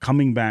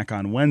 coming back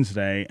on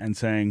Wednesday and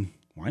saying,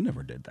 well, I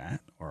never did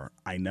that, or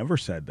I never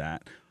said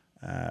that.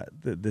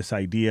 This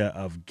idea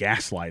of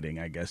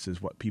gaslighting, I guess,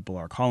 is what people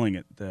are calling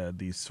it,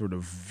 these sort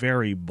of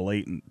very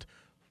blatant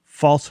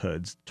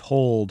falsehoods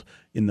told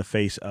in the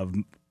face of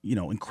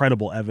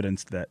incredible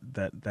evidence that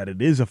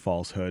it is a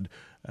falsehood.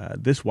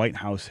 This White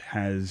House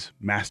has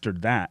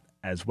mastered that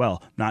as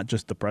well. Not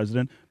just the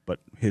president, but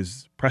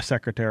his press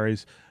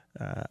secretaries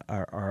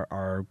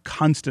are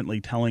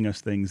constantly telling us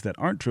things that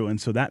aren't true.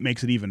 And so that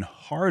makes it even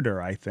harder,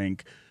 I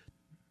think,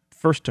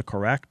 first to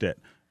correct it,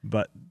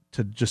 but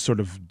to just sort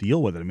of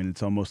deal with it. I mean,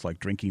 it's almost like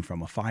drinking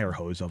from a fire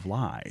hose of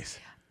lies.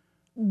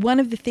 One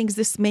of the things,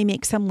 this may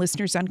make some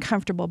listeners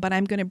uncomfortable, but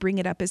I'm going to bring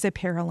it up as a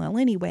parallel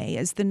anyway,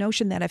 is the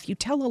notion that if you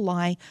tell a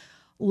lie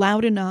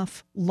loud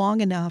enough,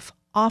 long enough,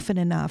 often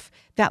enough,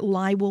 that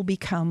lie will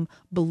become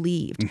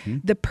believed. Mm-hmm.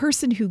 The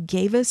person who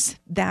gave us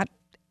that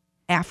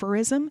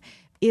aphorism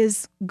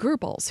is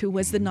Goebbels, who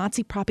was the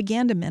Nazi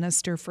propaganda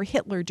minister for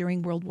Hitler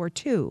during World War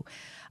II.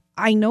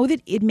 I know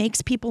that it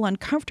makes people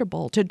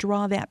uncomfortable to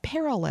draw that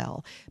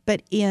parallel,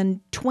 but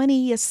in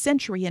 20th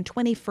century and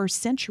 21st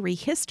century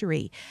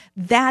history,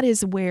 that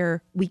is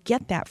where we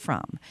get that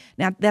from.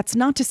 Now, that's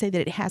not to say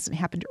that it hasn't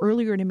happened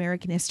earlier in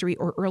American history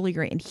or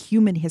earlier in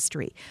human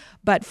history,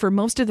 but for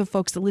most of the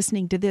folks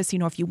listening to this,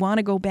 if you want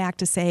to go back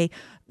to say,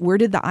 where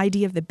did the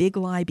idea of the big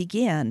lie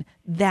begin,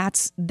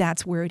 that's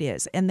where it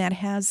is, and that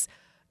has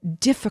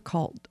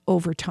difficult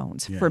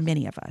overtones for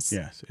many of us.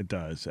 Yes, it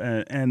does.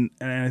 And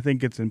I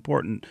think it's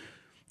important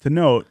to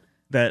note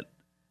that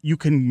you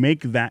can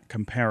make that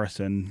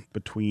comparison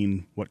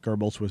between what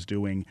Goebbels was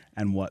doing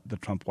and what the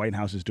Trump White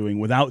House is doing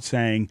without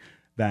saying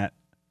that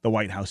the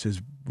White House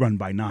is run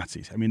by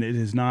Nazis. I mean, it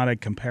is not a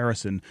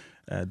comparison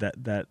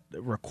that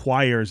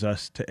requires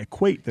us to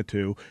equate the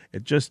two.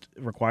 It just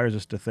requires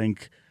us to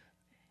think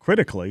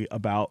critically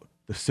about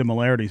the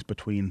similarities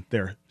between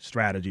their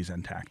strategies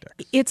and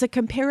tactics. It's a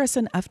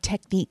comparison of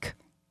technique,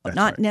 That's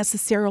not right.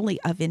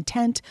 necessarily of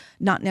intent,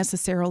 not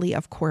necessarily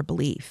of core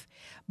belief.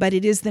 But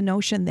it is the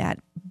notion that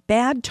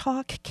bad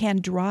talk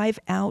can drive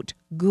out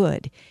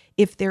good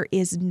if there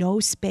is no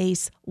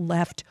space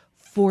left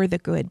for the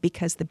good,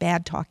 because the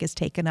bad talk has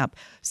taken up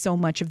so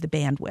much of the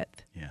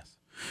bandwidth. Yes.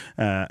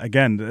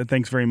 Again,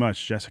 thanks very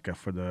much, Jessica,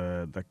 for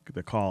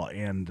the call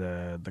and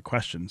the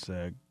questions.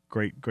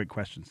 Great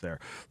questions there.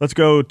 Let's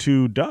go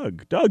to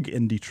Doug. Doug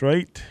in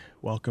Detroit.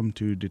 Welcome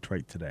to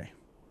Detroit Today.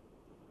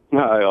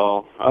 Hi,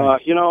 all.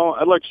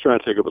 I'd like to try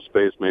and take up a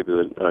space maybe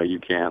that you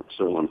can't,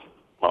 so I'm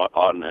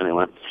odd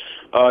anyway.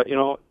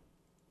 To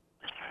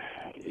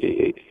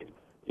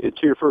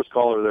your first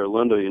caller there,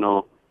 Linda,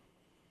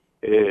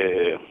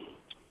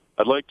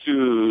 I'd like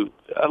to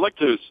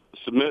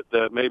submit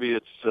that maybe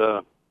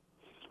it's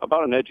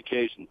about an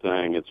education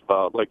thing. It's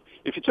about, like,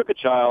 if you took a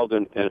child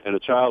and a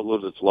child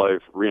lives its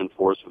life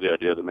reinforced with the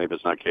idea that maybe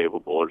it's not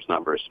capable or it's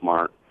not very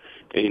smart,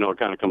 and, it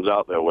kind of comes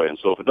out that way. And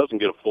so if it doesn't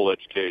get a full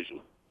education,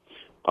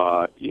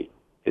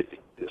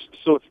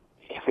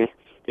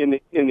 in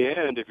the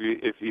end,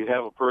 if you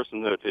have a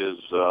person that is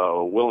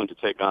willing to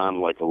take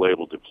on like a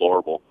label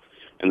deplorable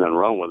and then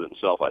run with it and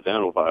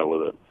self-identify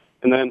with it,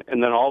 and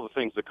then all the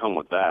things that come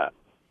with that,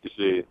 you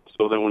see.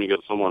 So then when you get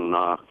someone,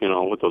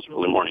 with those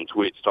early morning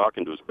tweets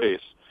talking to his base,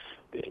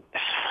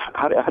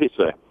 how do you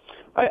say?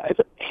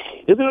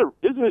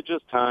 Isn't it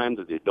just time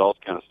that the adults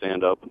kind of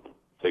stand up and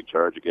take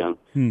charge again?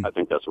 I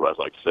think that's what I'd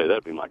like to say.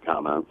 That'd be my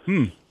comment.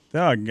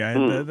 Doug,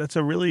 that's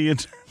a really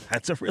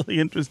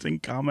interesting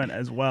comment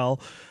as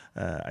well.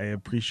 I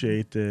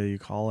appreciate you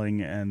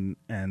calling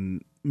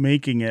and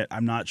making it.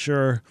 I'm not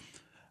sure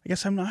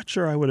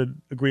I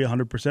would agree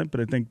 100%,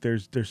 but I think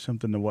there's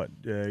something to what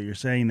you're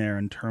saying there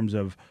in terms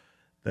of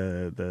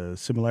the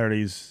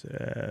similarities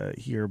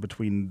here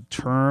between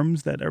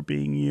terms that are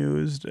being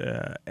used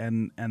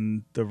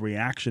and the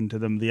reaction to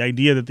them. The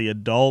idea that the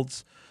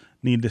adults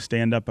need to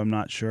stand up, I'm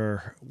not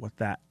sure what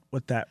that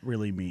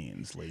really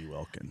means, Lee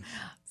Wilkins.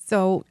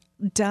 So,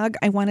 Doug,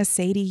 I want to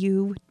say to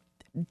you,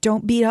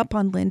 don't beat up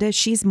on Linda.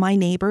 She's my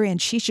neighbor,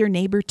 and she's your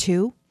neighbor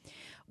too.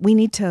 We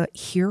need to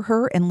hear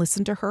her and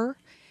listen to her,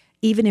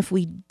 even if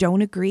we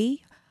don't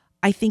agree.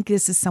 I think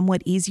this is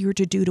somewhat easier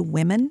to do to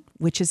women,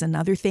 which is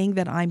another thing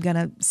that I'm going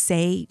to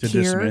say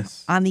here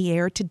on the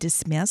air, to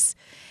dismiss.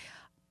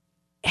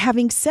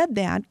 Having said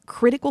that,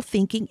 critical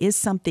thinking is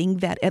something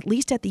that, at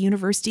least at the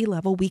university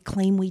level, we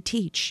claim we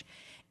teach.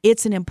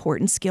 It's an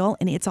important skill,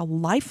 and it's a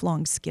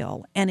lifelong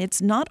skill, and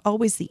it's not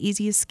always the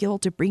easiest skill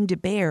to bring to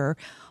bear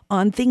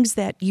on things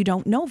that you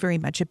don't know very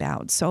much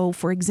about. So,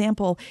 for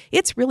example,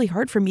 it's really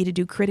hard for me to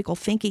do critical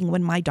thinking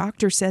when my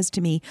doctor says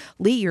to me,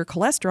 Lee, your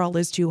cholesterol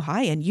is too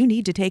high and you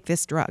need to take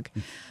this drug.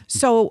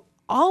 So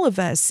all of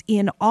us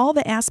in all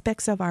the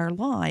aspects of our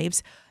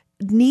lives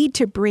need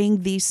to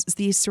bring these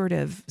sort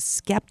of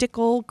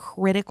skeptical,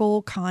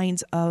 critical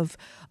kinds of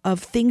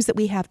things that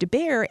we have to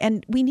bear,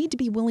 and we need to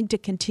be willing to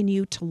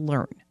continue to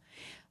learn.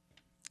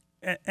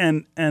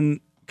 And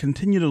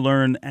continue to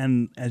learn,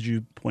 and as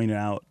you pointed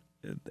out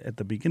at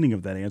the beginning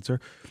of that answer,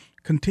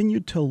 continue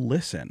to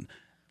listen.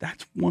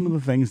 That's one of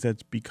the things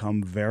that's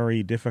become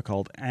very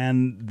difficult,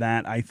 and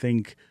that I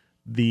think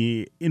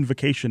the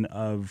invocation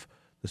of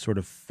the sort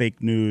of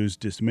fake news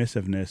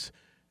dismissiveness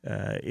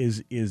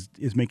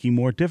is making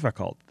more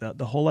difficult.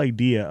 The whole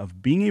idea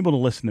of being able to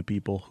listen to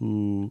people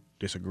who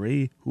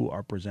disagree, who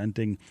are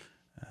presenting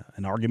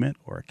an argument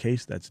or a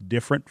case that's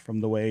different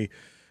from the way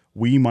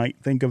we might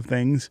think of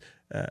things.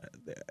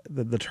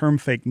 The term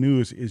fake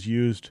news is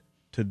used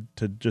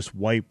to just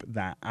wipe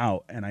that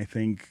out, and I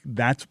think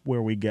that's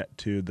where we get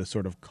to the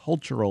sort of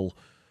cultural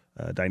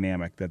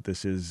dynamic that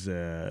this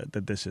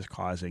is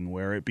causing,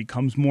 where it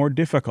becomes more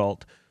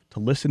difficult to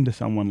listen to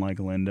someone like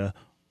Linda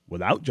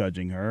without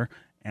judging her,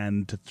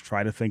 and to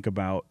try to think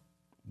about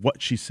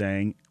what she's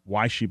saying,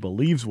 why she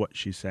believes what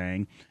she's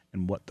saying,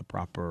 and what the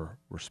proper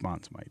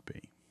response might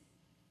be.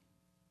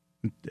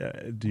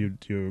 Do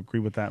you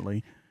agree with that,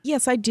 Lee?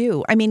 Yes, I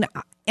do. I mean,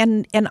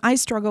 and I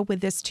struggle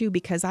with this too,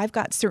 because I've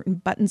got certain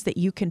buttons that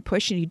you can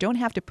push, and you don't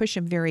have to push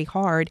them very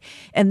hard.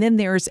 And then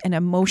there's an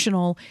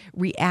emotional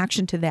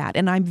reaction to that.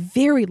 And I'm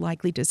very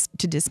likely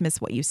to dismiss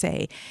what you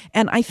say.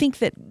 And I think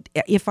that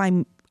if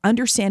I'm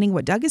understanding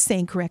what Doug is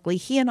saying correctly,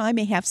 he and I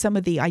may have some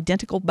of the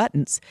identical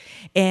buttons,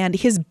 and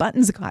his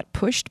buttons got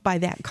pushed by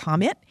that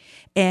comment,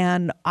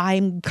 and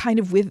I'm kind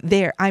of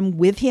I'm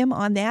with him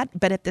on that.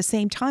 But at the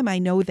same time, I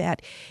know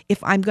that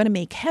if I'm going to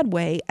make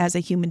headway as a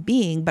human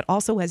being, but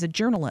also as a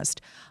journalist,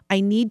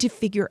 I need to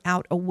figure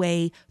out a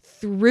way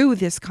through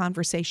this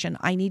conversation.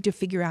 I need to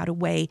figure out a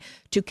way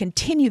to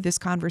continue this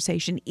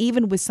conversation,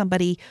 even with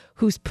somebody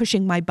who's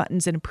pushing my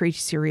buttons in a pretty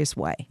serious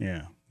way.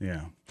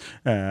 Yeah.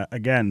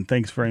 Again,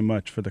 thanks very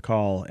much for the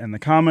call and the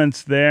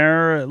comments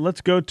there.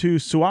 Let's go to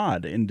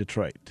Suad in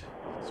Detroit.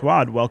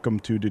 Suad, welcome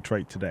to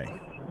Detroit Today.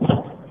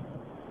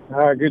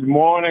 Good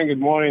morning. Good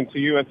morning to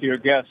you and to your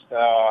guest.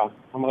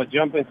 I'm going to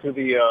jump into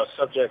the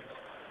subject.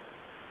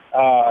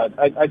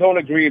 I don't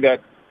agree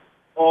that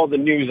all the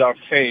news are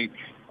fake,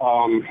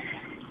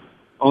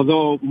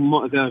 although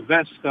the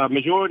vast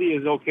majority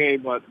is okay,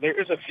 but there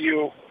is a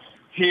few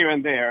here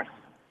and there.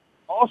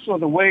 Also,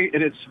 the way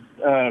it is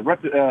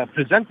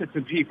presented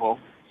to people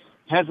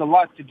has a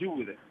lot to do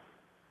with it.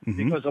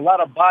 Mm-hmm. Because a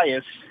lot of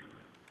bias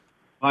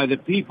by the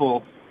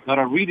people that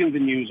are reading the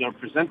news or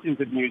presenting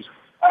the news.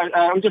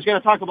 I'm just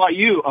going to talk about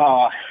you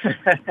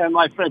and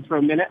my friends for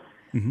a minute.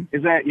 Mm-hmm.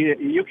 Is that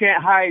you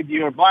can't hide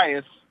your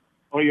bias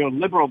or your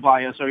liberal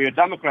bias or your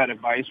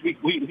Democratic bias.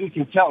 We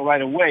can tell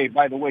right away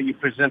by the way you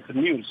present the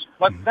news.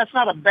 But that's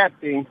not a bad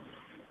thing,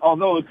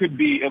 although it could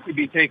be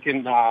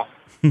taken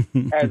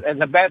as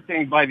a bad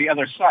thing by the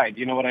other side.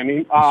 You know what I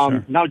mean?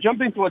 Sure. Now,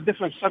 jumping to a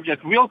different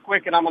subject real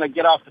quick, and I'm going to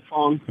get off the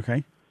phone.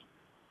 Okay.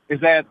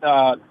 Is that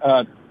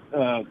I'm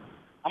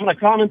going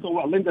to comment on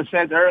what Linda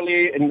said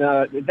earlier, and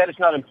that is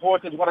not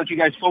important. Why don't you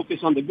guys focus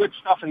on the good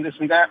stuff and this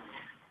and that?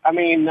 I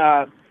mean,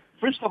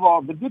 first of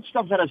all, the good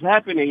stuff that is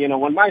happening,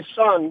 when my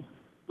son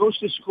goes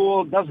to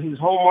school, does his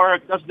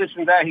homework, does this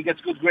and that, he gets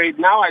good grades.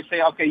 Now I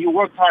say, okay, you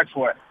worked hard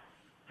for it.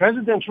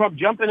 President Trump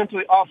jumping into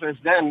the office,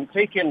 then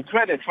taking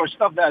credit for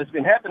stuff that has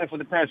been happening for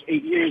the past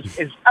 8 years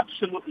is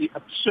absolutely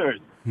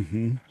absurd.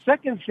 Mm-hmm.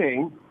 Second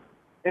thing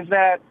is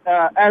that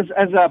as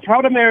a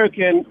proud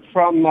American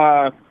from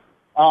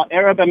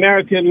Arab and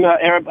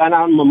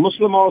I'm a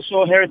Muslim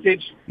also,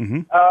 heritage,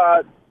 mm-hmm.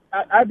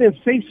 I've been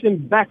facing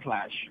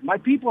backlash. My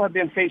people have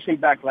been facing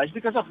backlash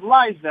because of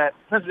lies that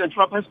President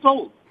Trump has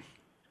told.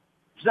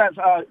 So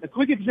a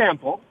quick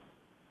example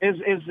is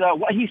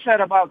what he said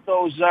about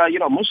those,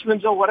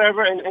 Muslims or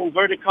whatever, in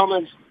inverted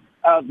commas,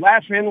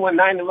 laughing when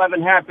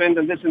 9/11 happened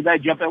and this and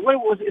that, jumping. Well,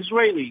 it was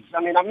Israelis.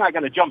 I mean, I'm not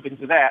going to jump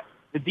into that,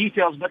 the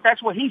details, but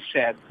that's what he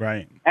said.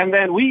 Right. And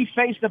then we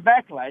faced the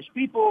backlash.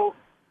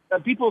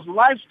 People's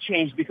lives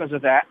changed because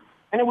of that,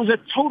 and it was a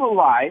total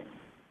lie.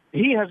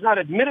 He has not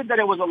admitted that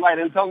it was a lie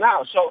until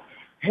now. So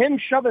him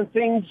shoving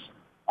things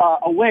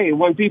away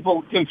when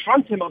people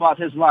confront him about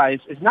his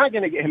lies is not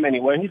going to get him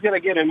anywhere. He's going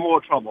to get in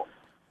more trouble.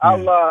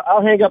 Yeah.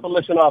 I'll hang up and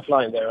listen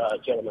offline there,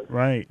 gentlemen.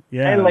 Right,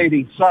 yeah. And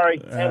lady, sorry,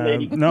 and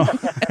lady. No,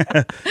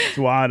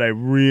 Swad, I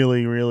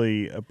really,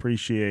 really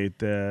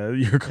appreciate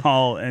your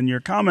call and your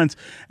comments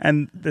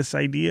and this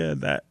idea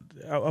that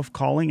of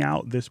calling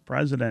out this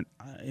president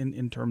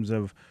in terms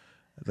of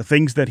the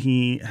things that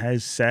he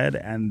has said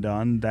and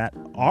done that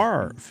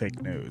are fake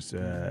news.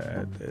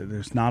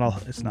 It's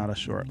not a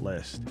short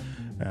list.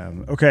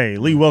 Okay,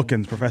 Lee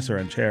Wilkins, professor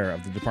and chair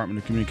of the Department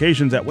of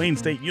Communications at Wayne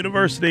State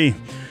University.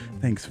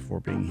 Thanks for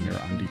being here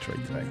on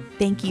Detroit Today.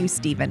 Thank you,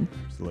 Stephen.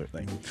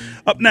 Absolutely.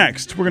 Up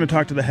next, we're going to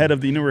talk to the head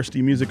of the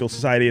University Musical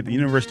Society at the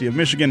University of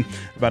Michigan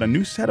about a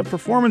new set of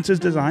performances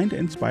designed to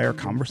inspire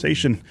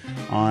conversation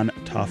on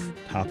tough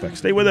topics.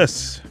 Stay with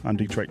us on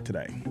Detroit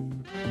Today.